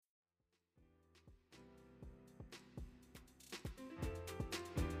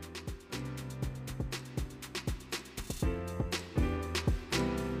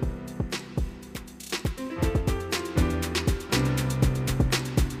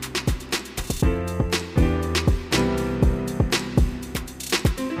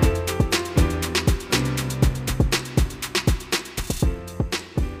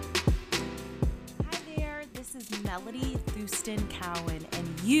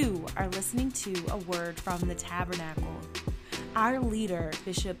You are listening to a word from the Tabernacle. Our leader,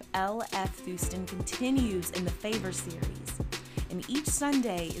 Bishop L.F. Thuston, continues in the Favor series, and each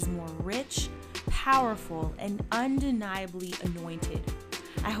Sunday is more rich, powerful, and undeniably anointed.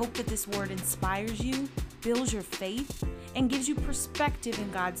 I hope that this word inspires you, builds your faith, and gives you perspective in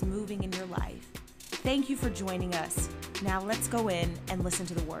God's moving in your life. Thank you for joining us. Now let's go in and listen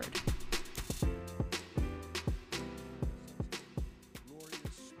to the word.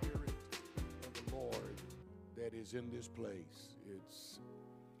 In this place,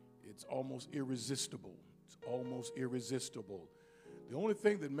 it's almost irresistible. It's almost irresistible. The only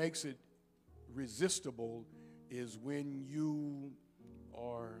thing that makes it resistible is when you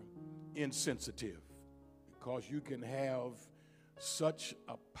are insensitive, because you can have such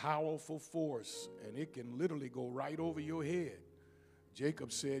a powerful force and it can literally go right over your head.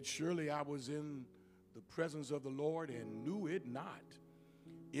 Jacob said, "Surely I was in the presence of the Lord and knew it not."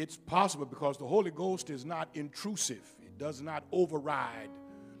 It's possible because the Holy Ghost is not intrusive. It does not override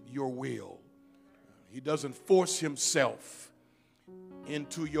your will. He doesn't force himself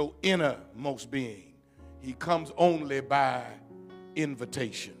into your innermost being. He comes only by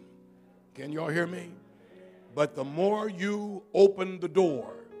invitation. Can y'all hear me? But the more you open the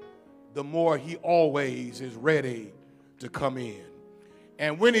door, the more he always is ready to come in.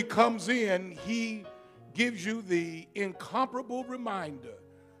 And when he comes in, he gives you the incomparable reminder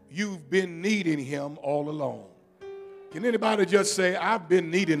you've been needing him all along. Can anybody just say, "I've been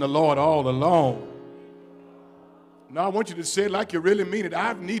needing the Lord all along"? Now I want you to say it like you really mean it.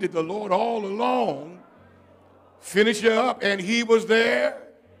 I've needed the Lord all along. Finish it up. And he was there.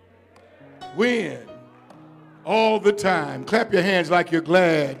 When? All the time. Clap your hands like you're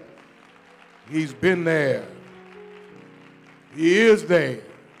glad he's been there. He is there.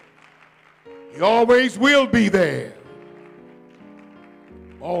 He always will be there.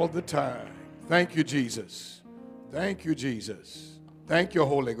 All the time. Thank you, Jesus. Thank you, Jesus. Thank you,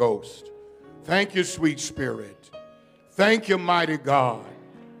 Holy Ghost. Thank you, sweet Spirit. Thank you, mighty God.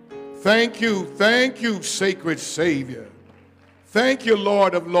 Thank you, sacred Savior. Thank you,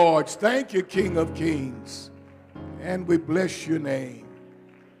 Lord of Lords. Thank you, King of Kings. And we bless your name.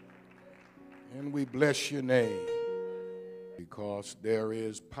 And we bless your name. Because there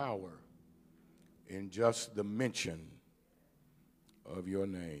is power in just the mention of your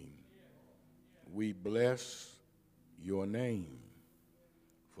name. We bless your name,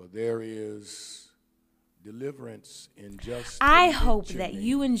 for there is deliverance in just I hope that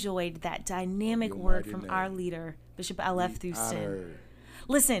you enjoyed that dynamic word from our leader, Bishop L.F. Thuston.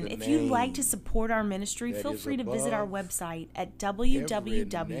 Listen, if you'd like to support our ministry, feel free to visit our website at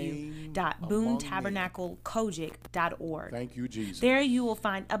www.boomtabernaclekojic.org. Thank you, Jesus. There you will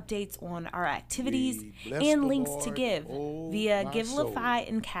find updates on our activities and links to give via Givelify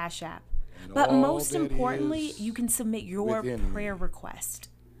and Cash App. But most importantly, you can submit your prayer request.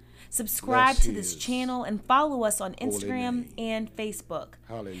 Subscribe to this channel and follow us on Instagram and Facebook.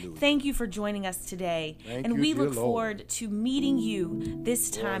 Hallelujah. Thank you for joining us today, and we look forward to meeting you this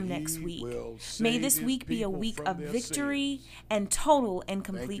time next week. May this week be a week of victory and total and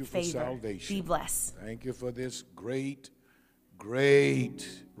complete favor. Be blessed. Thank you for this great, great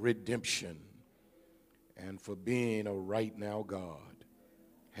redemption and for being a right now God.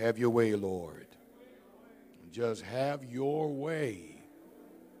 Have your way, Lord. Just have your way.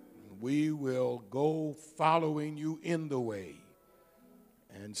 We will go following you in the way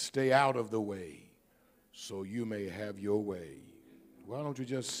and stay out of the way so you may have your way. Why don't you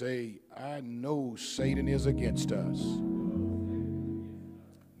just say, "I know Satan is against us,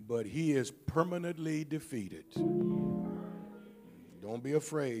 but he is permanently defeated." Don't be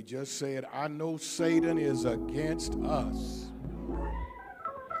afraid. Just say it. I know Satan is against us,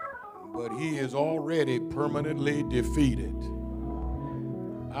 but he is already permanently defeated.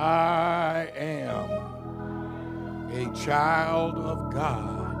 I am a child of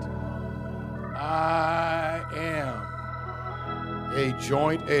God. I am a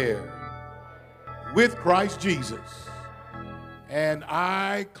joint heir with Christ Jesus. And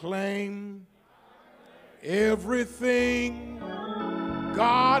I claim everything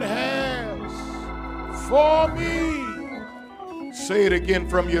God has for me. Say it again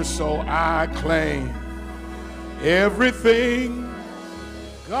from your soul. I claim everything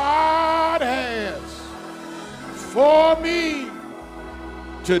God has for me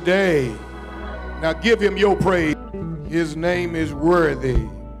today. Now give him your praise. His name is worthy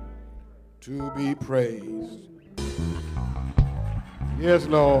to be praised. Yes,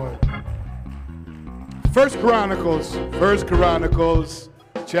 Lord. First Chronicles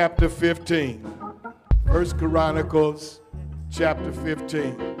chapter 15. First Chronicles chapter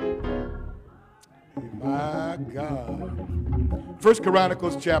 15. My God. 1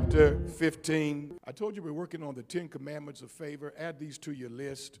 Chronicles chapter 15. I told you we're working on the 10 commandments of favor. Add these to your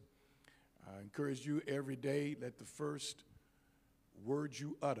list. I encourage you every day, let the first words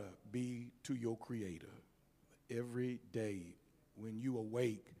you utter be to your Creator. Every day when you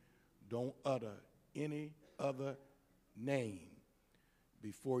awake, don't utter any other name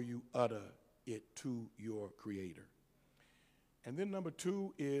before you utter it to your Creator. And then number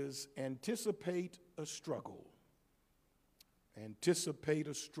 2 is anticipate a struggle. Anticipate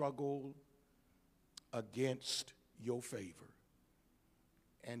a struggle against your favor.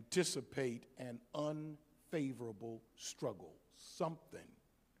 Anticipate an unfavorable struggle. Something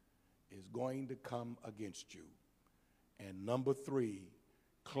is going to come against you. And number 3,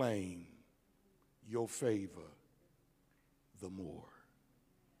 claim your favor the more.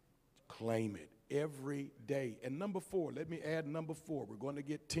 Claim it every day. And number 4, let me add number 4. We're going to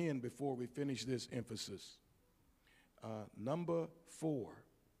get 10 before we finish this emphasis. Number 4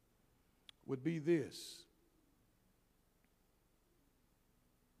 would be this.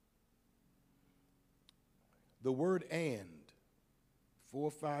 The word and,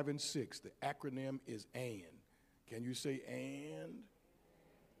 4, 5, and 6, the acronym is AND. Can you say and?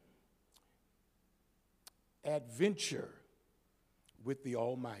 Adventure with the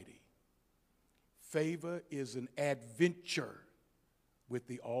Almighty. Favor is an adventure with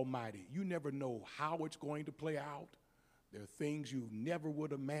the Almighty. You never know how it's going to play out. There are things you never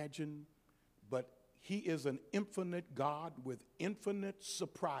would imagine, but He is an infinite God with infinite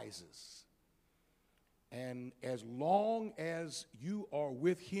surprises. And as long as you are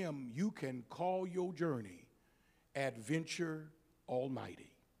with Him, you can call your journey Adventure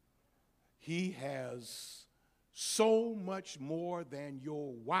Almighty. He has so much more than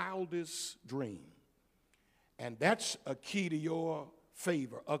your wildest dream. And that's a key to your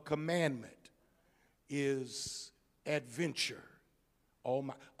favor. A commandment is adventure.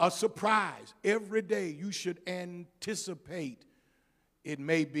 A surprise. Every day you should anticipate. It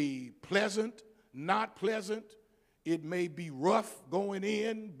may be pleasant, not pleasant. It may be rough going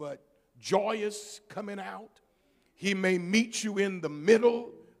in, but joyous coming out. He may meet you in the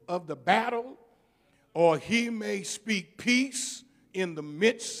middle of the battle, or He may speak peace in the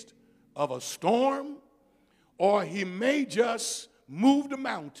midst of a storm, or He may just move the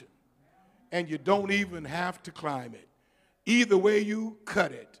mountain and you don't even have to climb it. Either way you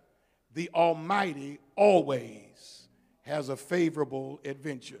cut it, the Almighty always has a favorable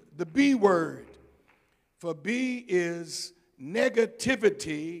adventure. The B word for B is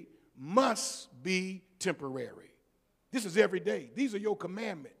negativity must be temporary. This is every day. These are your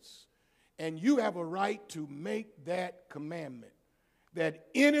commandments. And you have a right to make that commandment that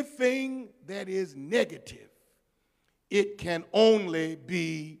anything that is negative, it can only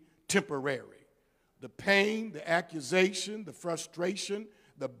be temporary. The pain, the accusation, the frustration,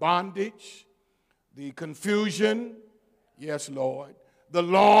 the bondage, the confusion, yes, Lord, the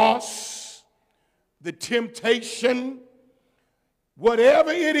loss, the temptation,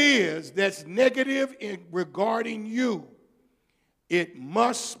 whatever it is that's negative regarding you, it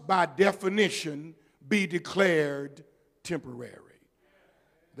must by definition be declared temporary.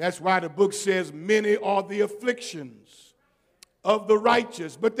 That's why the book says many are the afflictions of the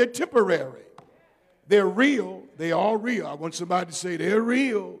righteous, but they're temporary. They're real. They are real. I want somebody to say they're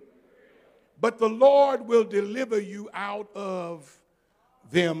real. But the Lord will deliver you out of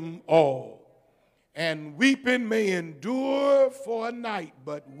them all. And weeping may endure for a night,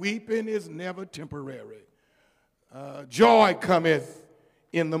 but weeping is never temporary. Joy cometh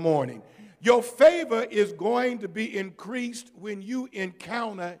in the morning. Your favor is going to be increased when you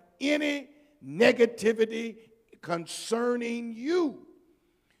encounter any negativity concerning you,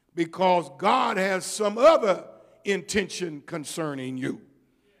 because God has some other intention concerning you.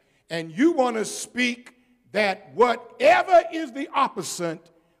 And you want to speak that whatever is the opposite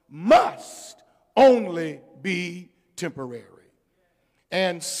must only be temporary.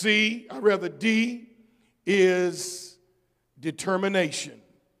 And D is determination.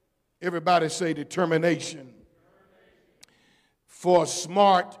 Everybody say determination for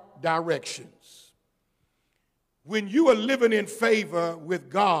smart directions. When you are living in favor with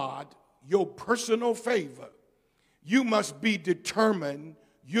God, your personal favor, you must be determined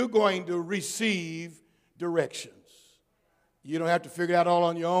you're going to receive directions. You don't have to figure it out all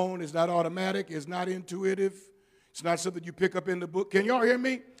on your own. It's not automatic. It's not intuitive. It's not something you pick up in the book. Can y'all hear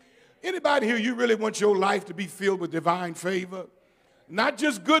me? Anybody here, you really want your life to be filled with divine favor? Not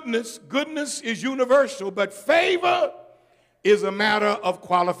just goodness. Goodness is universal, but favor is a matter of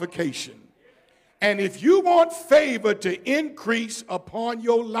qualification. And if you want favor to increase upon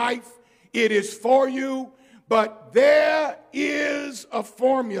your life, it is for you. But there is a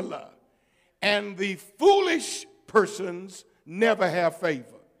formula, and the foolish persons never have favor.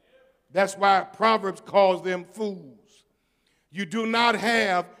 That's why Proverbs calls them fools. You do not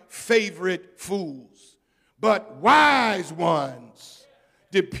have favorite fools, but wise ones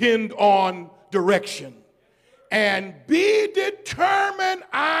depend on direction. And be determined,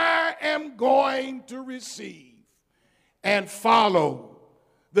 I am going to receive and follow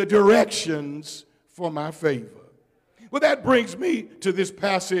the directions for my favor. Well, that brings me to this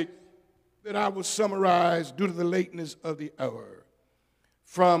passage that I will summarize due to the lateness of the hour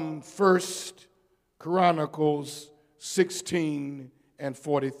from 1 Chronicles 16 and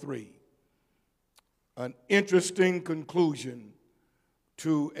 43. An interesting conclusion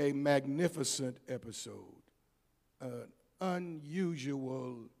to a magnificent episode. An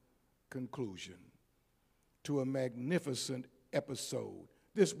unusual conclusion to a magnificent episode.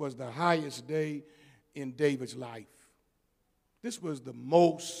 This was the highest day in David's life. This was the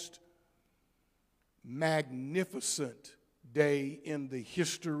most magnificent day in the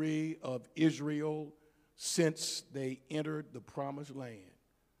history of Israel since they entered the promised land.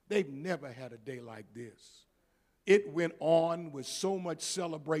 They've never had a day like this. It went on with so much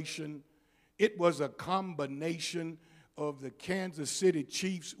celebration. It was a combination of the Kansas City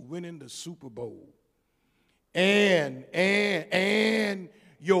Chiefs winning the Super Bowl and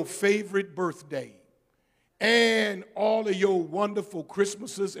your favorite birthday and all of your wonderful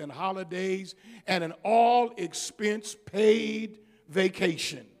Christmases and holidays and an all-expense paid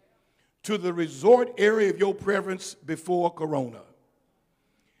vacation to the resort area of your preference before Corona.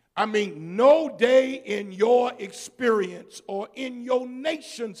 I mean, no day in your experience or in your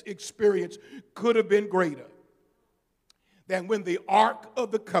nation's experience could have been greater than when the Ark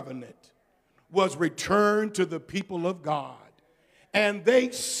of the Covenant was returned to the people of God. And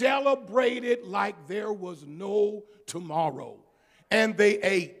they celebrated like there was no tomorrow. And they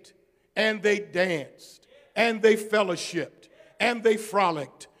ate, and they danced, and they fellowshipped, and they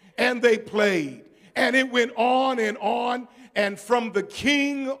frolicked, and they played. And it went on and on. And from the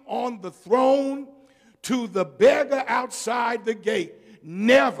king on the throne to the beggar outside the gate,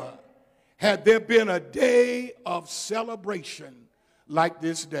 never had there been a day of celebration like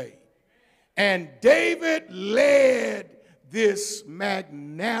this day. And David led this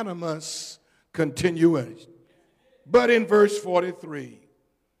magnanimous continuation. But in verse 43,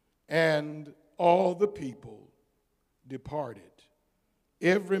 and all the people departed,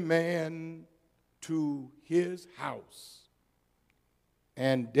 every man to his house.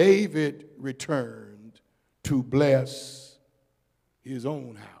 And David returned to bless his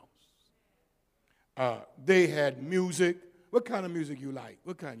own house. They had music. What kind of music you like?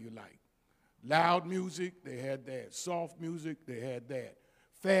 What kind you like? Loud music, they had that. Soft music, they had that.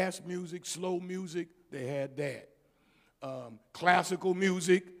 Fast music, slow music, they had that. Classical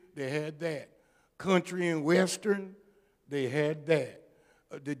music, they had that. Country and western, they had that.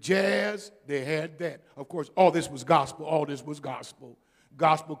 The jazz, they had that. Of course, all this was gospel. All this was gospel.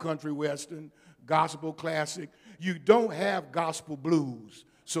 Gospel, country, western, gospel, classic. You don't have gospel blues,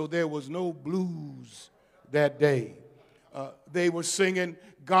 so there was no blues that day. They were singing,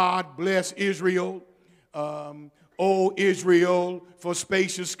 God bless Israel, O Israel, for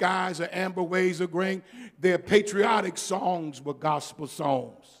spacious skies or amber ways of grain. Their patriotic songs were gospel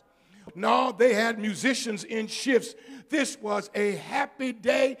songs. No, they had musicians in shifts. This was a happy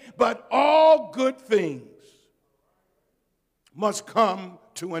day, but all good things must come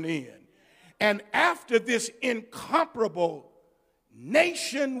to an end. And after this incomparable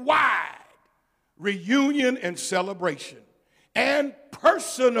nationwide reunion and celebration and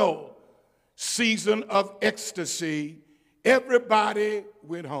personal season of ecstasy, everybody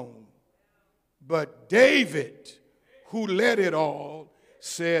went home. But David, who led it all,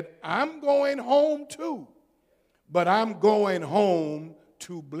 said, I'm going home too, but I'm going home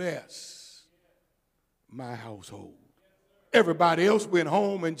to bless my household. Everybody else went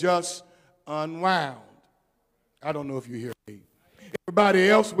home and just unwound. I don't know if you hear me. Everybody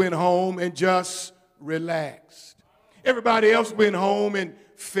else went home and just relaxed. Everybody else went home and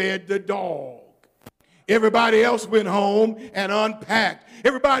fed the dog. Everybody else went home and unpacked.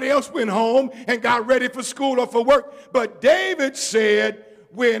 Everybody else went home and got ready for school or for work. But David said,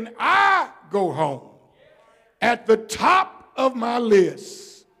 when I go home, at the top of my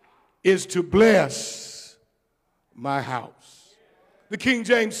list is to bless my house. The King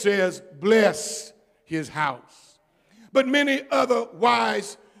James says, bless his house. But many other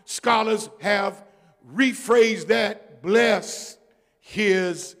wise scholars have rephrased that, bless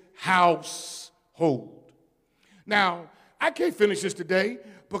his household. household. Now, I can't finish this today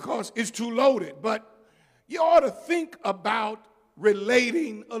because it's too loaded, but you ought to think about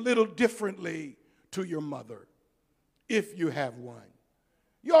relating a little differently to your mother, if you have one.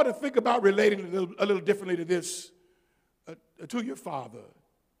 You ought to think about relating a little differently to this, to your father,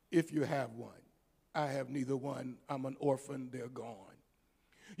 if you have one. I have neither one. I'm an orphan. They're gone.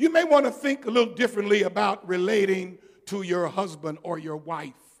 You may want to think a little differently about relating to your husband or your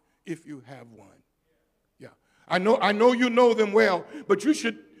wife, if you have one. Yeah, I know you know them well, but you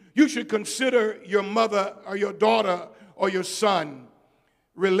should consider your mother or your daughter or your son,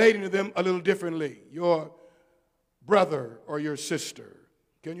 relating to them a little differently. Your brother or your sister.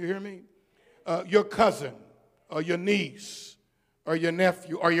 Can you hear me? Your cousin or your niece or your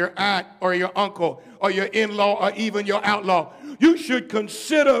nephew or your aunt or your uncle or your in-law or even your outlaw. You should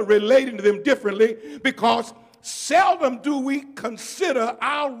consider relating to them differently, because seldom do we consider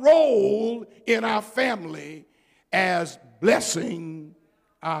our role in our family as blessing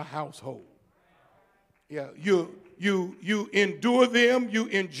our household. Yeah, you endure them, you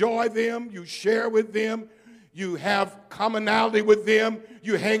enjoy them, you share with them, you have commonality with them,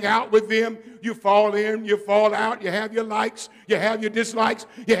 you hang out with them, you fall in, you fall out, you have your likes, you have your dislikes,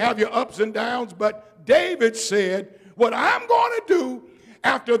 you have your ups and downs. But David said, what I'm going to do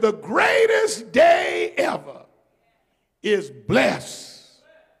after the greatest day ever is bless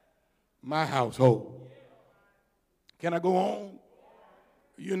my household. Can I go on?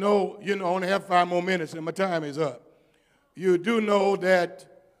 You know, I only have 5 more minutes and my time is up. You do know that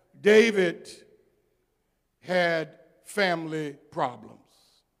David had family problems.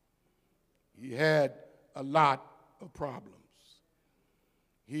 He had a lot of problems.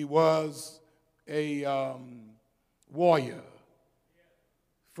 He was a warrior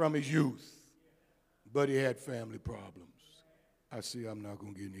from his youth, but he had family problems. I see I'm not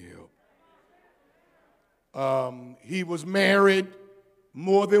going to get any help. He was married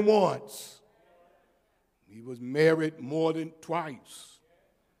more than once. He was married more than twice.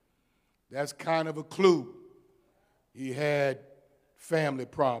 That's kind of a clue. He had family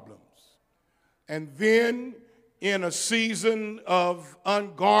problems. And then, in a season of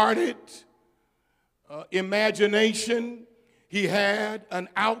unguarded imagination, he had an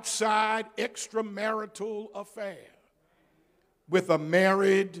outside extramarital affair with a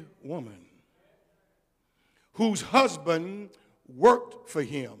married woman whose husband worked for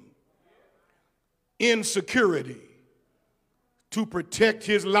him in security to protect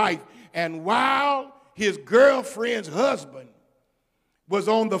his life. And while his girlfriend's husband was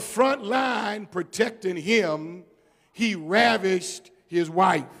on the front line protecting him, he ravished his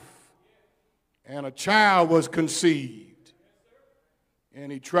wife, and a child was conceived,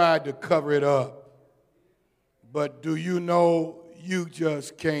 and he tried to cover it up. But do you know you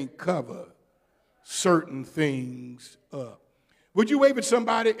just can't cover certain things up? Would you wave at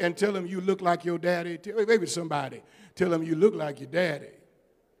somebody and tell them you look like your daddy? Wave at somebody, tell them you look like your daddy.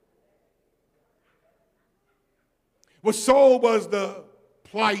 Well, so was the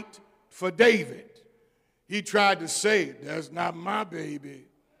plight for David. He tried to say, that's not my baby.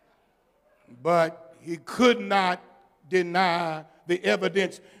 But he could not deny the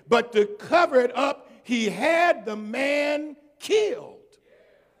evidence. But to cover it up, he had the man killed.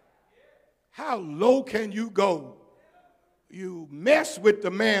 How low can you go? You mess with the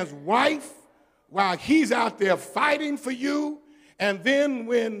man's wife while he's out there fighting for you, and then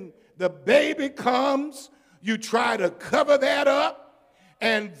when the baby comes, you try to cover that up,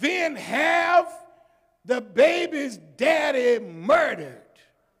 and then have the baby's daddy murdered.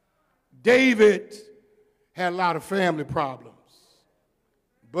 David had a lot of family problems,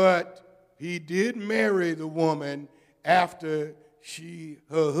 but he did marry the woman after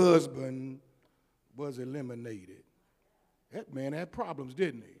her husband was eliminated. That man had problems,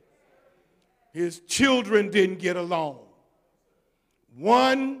 didn't he? His children didn't get along.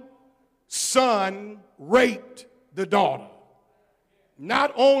 One son raped the daughter.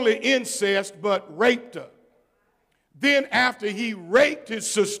 Not only incest, but raped her. Then after he raped his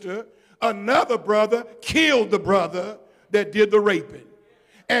sister, another brother killed the brother that did the raping.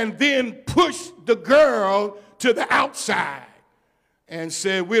 And then pushed the girl to the outside and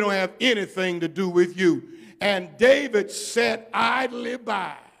said, we don't have anything to do with you. And David sat idly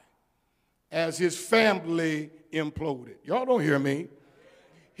by as his family imploded. Y'all don't hear me.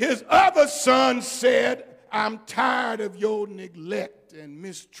 His other son said, I'm tired of your neglect and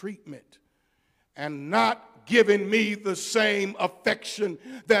mistreatment and not giving me the same affection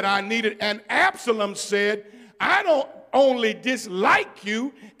that I needed. And Absalom said, I don't only dislike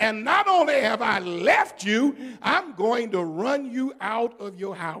you, and not only have I left you, I'm going to run you out of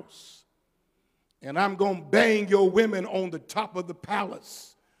your house. and I'm going to bang your women on the top of the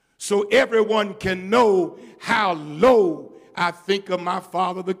palace so everyone can know how low I think of my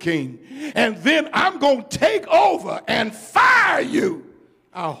father the king. And then I'm going to take over and fire you.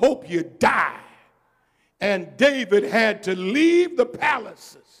 I hope you die. And David had to leave the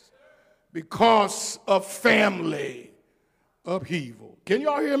palaces because of family upheaval. Can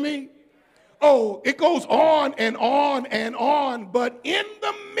y'all hear me? Oh, it goes on and on and on, but in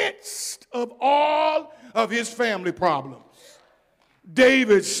the midst of all of his family problems,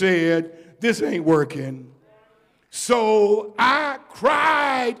 David said, this ain't working. So I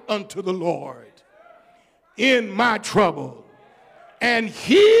cried unto the Lord in my trouble, and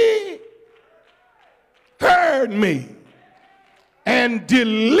he heard me and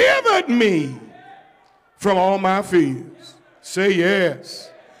delivered me from all my fears. Say yes.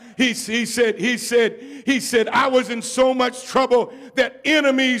 He said, I was in so much trouble that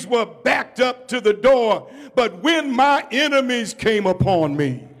enemies were backed up to the door. But when my enemies came upon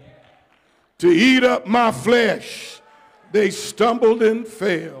me to eat up my flesh, they stumbled and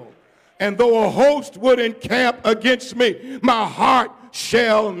fell. And though a host would encamp against me, my heart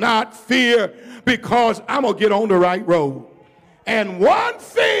shall not fear, because I'm going to get on the right road. And one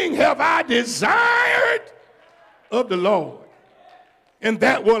thing have I desired of the Lord, and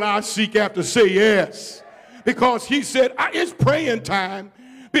that will I seek after. Say yes. Because he said, it's praying time,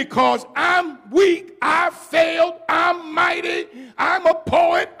 because I'm weak, I failed, I'm mighty, I'm a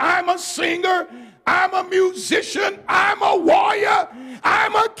poet, I'm a singer, I'm a musician, I'm a warrior,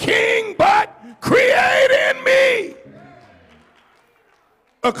 I'm a king, but create in me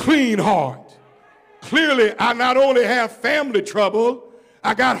a clean heart. Clearly, I not only have family trouble,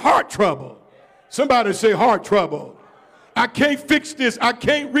 I got heart trouble. Somebody say heart trouble. I can't fix this. I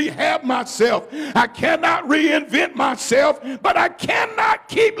can't rehab myself. I cannot reinvent myself, but I cannot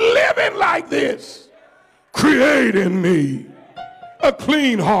keep living like this. Create in me a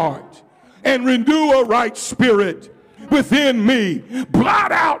clean heart and renew a right spirit within me.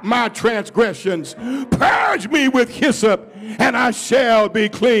 Blot out my transgressions. Purge me with hyssop, and I shall be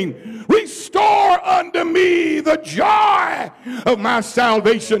clean. Restore unto me the joy of my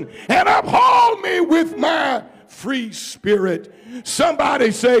salvation, and uphold me with my free spirit.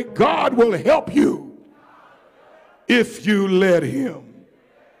 Somebody say, God will help you if you let him.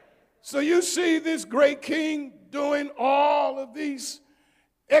 So you see this great king doing all of these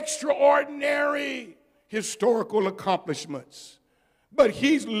extraordinary historical accomplishments, but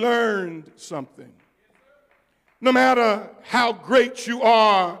he's learned something. No matter how great you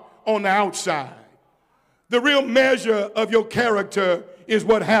are on the outside, the real measure of your character is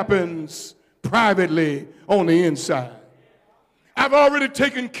what happens privately on the inside. I've already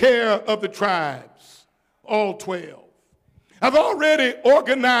taken care of the tribes, all 12. I've already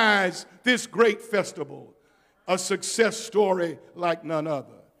organized this great festival, a success story like none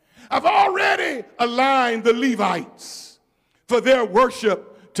other. I've already aligned the Levites for their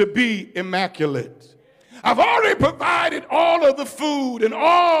worship to be immaculate. I've already provided all of the food and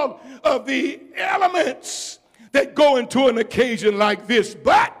all of the elements that go into an occasion like this,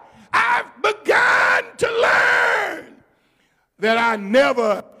 but I've begun to learn that I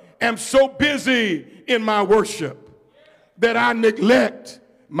never am so busy in my worship that I neglect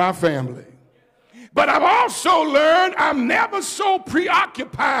my family. But I've also learned I'm never so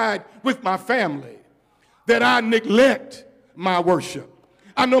preoccupied with my family that I neglect my worship.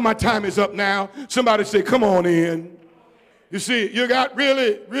 I know my time is up now. Somebody say, come on in. You see, you got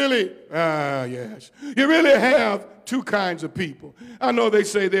really, yes. You really have two kinds of people. I know they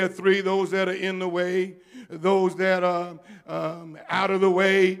say there are three: those that are in the way, those that are out of the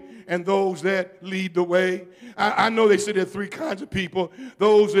way, and those that lead the way. I know they say there are three kinds of people: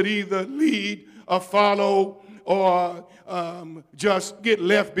 those that either lead or follow or just get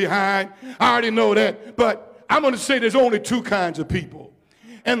left behind. I already know that, but I'm going to say there's only two kinds of people.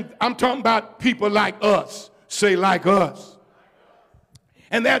 And I'm talking about people like us. Say like us.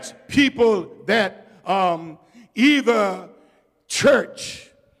 And that's people that either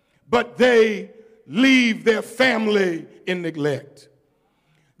church, but they leave their family in neglect.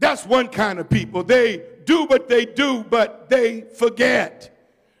 That's one kind of people. They do what they do, but they forget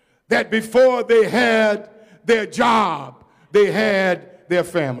that before they had their job, they had their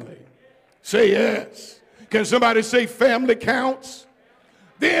family. Say yes. Can somebody say family counts?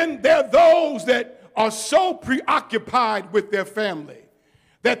 Then there are those that are so preoccupied with their family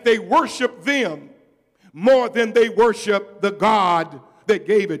that they worship them more than they worship the God that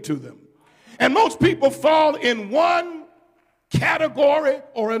gave it to them. And most people fall in one category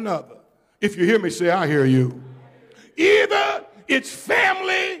or another. If you hear me, say, I hear you. Either it's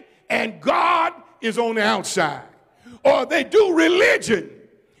family and God is on the outside. Or they do religion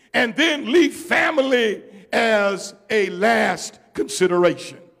and then leave family as a last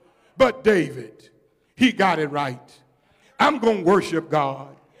consideration. But David, he got it right. I'm going to worship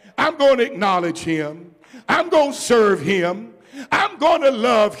God. I'm going to acknowledge him. I'm going to serve him. I'm going to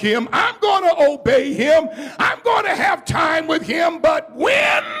love him. I'm going to obey him. I'm going to have time with him. But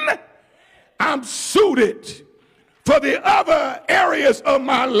when I'm suited for the other areas of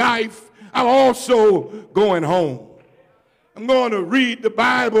my life, I'm also going home. I'm going to read the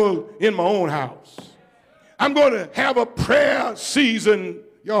Bible in my own house. I'm going to have a prayer season.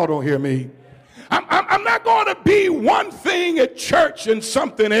 Y'all don't hear me. I'm not going to be one thing at church and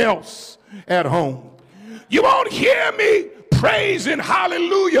something else at home. You won't hear me praising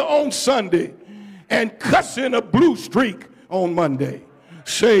hallelujah on Sunday and cussing a blue streak on Monday.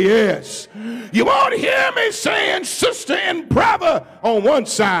 Say yes. You won't hear me saying sister and brother on one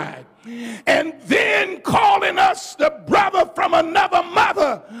side and then calling us the brother from another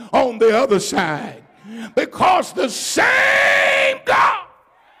mother on the other side. Because the same God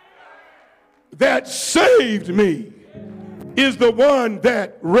that saved me is the one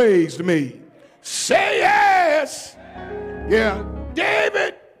that raised me. Say yes. Yeah.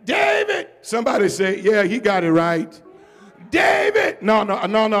 David. Somebody say, yeah, he got it right. David. No,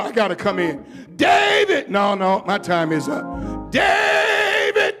 I got to come in. David. No, my time is up.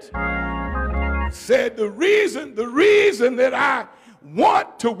 David said the reason that I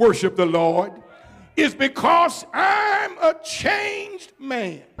want to worship the Lord is because I'm a changed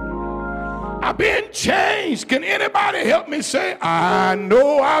man. I've been changed. Can anybody help me say, I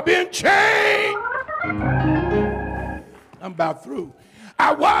know I've been changed? I'm about through.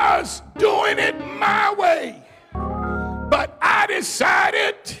 I was doing it my way, but I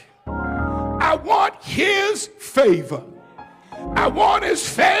decided I want his favor. I want his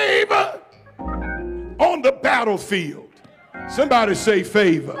favor on the battlefield. Somebody say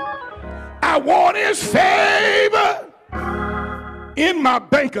favor. I want his favor in my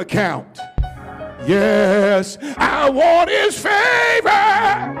bank account. Yes, I want his favor.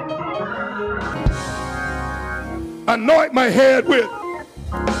 Anoint my head with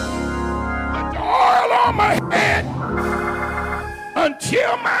the oil on my head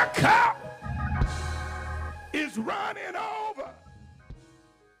until my cup is running over.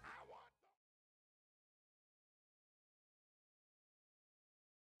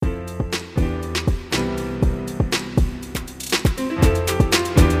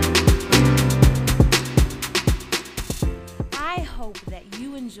 I hope that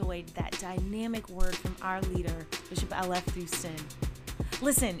you enjoyed that dynamic word from our leader, Bishop L.F. Houston.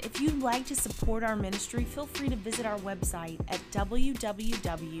 Listen, if you'd like to support our ministry, feel free to visit our website at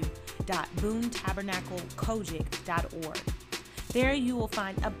www.boontabernaclekojic.org. There you will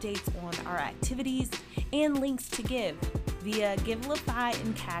find updates on our activities and links to give via Givelify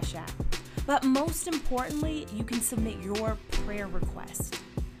and Cash App. But most importantly, you can submit your prayer request.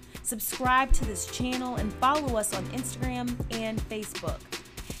 Subscribe to this channel and follow us on Instagram and Facebook.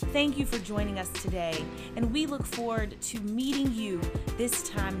 Thank you for joining us today, and we look forward to meeting you this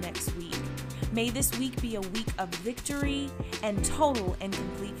time next week. May this week be a week of victory and total and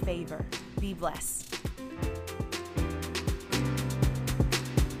complete favor. Be blessed.